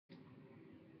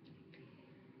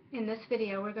In this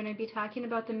video, we're going to be talking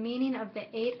about the meaning of the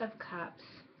Eight of Cups.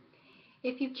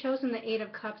 If you've chosen the Eight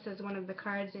of Cups as one of the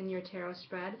cards in your tarot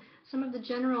spread, some of the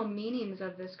general meanings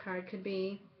of this card could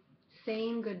be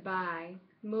saying goodbye,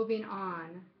 moving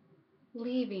on,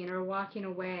 leaving or walking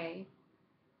away,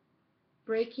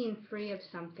 breaking free of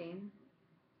something,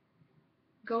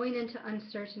 going into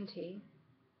uncertainty.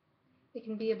 It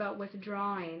can be about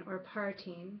withdrawing or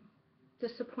parting,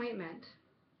 disappointment,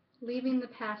 leaving the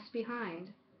past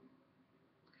behind.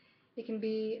 It can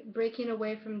be breaking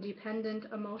away from dependent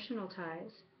emotional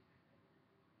ties,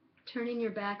 turning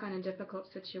your back on a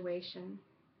difficult situation,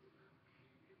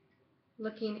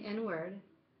 looking inward,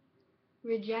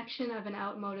 rejection of an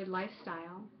outmoded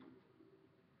lifestyle,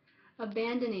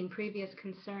 abandoning previous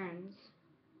concerns.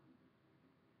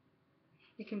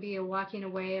 It can be a walking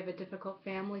away of a difficult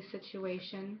family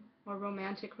situation or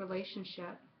romantic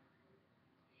relationship.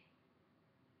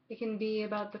 It can be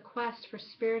about the quest for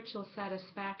spiritual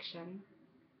satisfaction.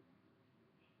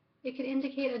 It can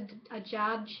indicate a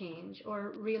job change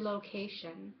or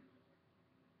relocation.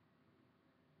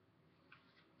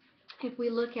 If we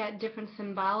look at different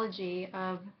symbology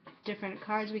of different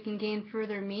cards, we can gain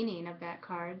further meaning of that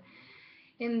card.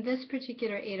 In this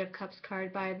particular Eight of Cups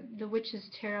card by the Witch's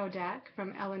Tarot deck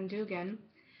from Ellen Dugan,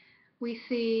 we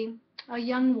see a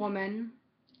young woman,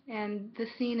 and the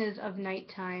scene is of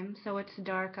nighttime, so it's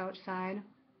dark outside.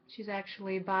 She's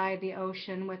actually by the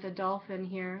ocean with a dolphin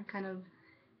here, kind of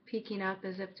peeking up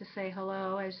as if to say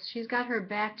hello, as she's got her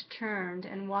back turned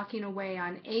and walking away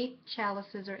on 8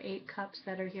 chalices or 8 cups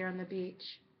that are here on the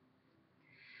beach.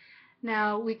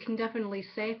 Now, we can definitely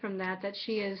say from that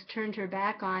she has turned her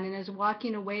back on and is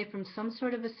walking away from some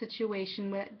sort of a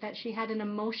situation that she had an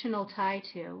emotional tie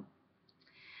to.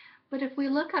 But if we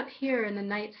look up here in the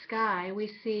night sky,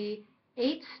 we see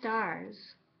 8 stars.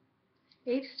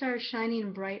 8 stars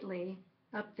shining brightly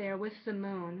up there with the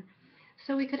moon.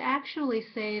 So we could actually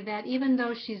say that even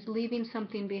though she's leaving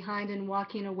something behind and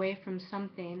walking away from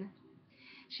something,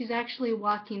 she's actually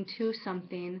walking to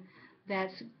something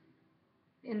that's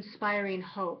inspiring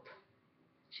hope.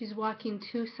 She's walking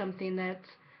to something that's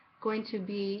going to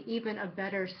be even a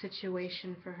better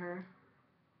situation for her.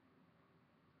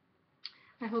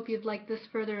 I hope you've liked this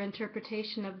further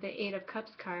interpretation of the Eight of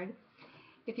Cups card.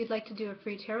 If you'd like to do a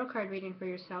free tarot card reading for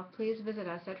yourself, please visit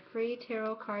us at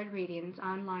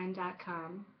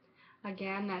freetarotcardreadingsonline.com.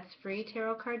 Again, that's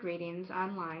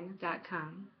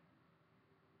freetarotcardreadingsonline.com.